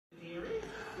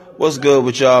What's good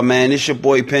with y'all, man? It's your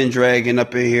boy Pendragon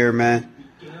up in here, man.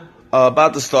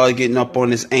 About to start getting up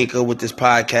on this anchor with this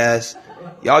podcast.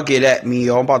 Y'all get at me,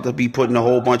 yo. I'm about to be putting a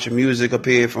whole bunch of music up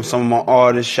here from some of my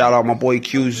artists. Shout out my boy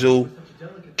QZoo,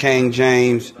 King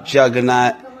James,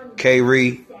 Juggernaut, K-Ree.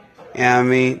 You know what I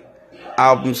mean?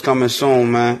 Albums coming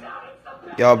soon, man.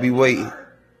 Y'all be waiting.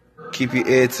 Keep your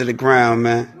ear to the ground,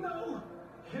 man.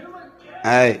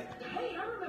 Alright.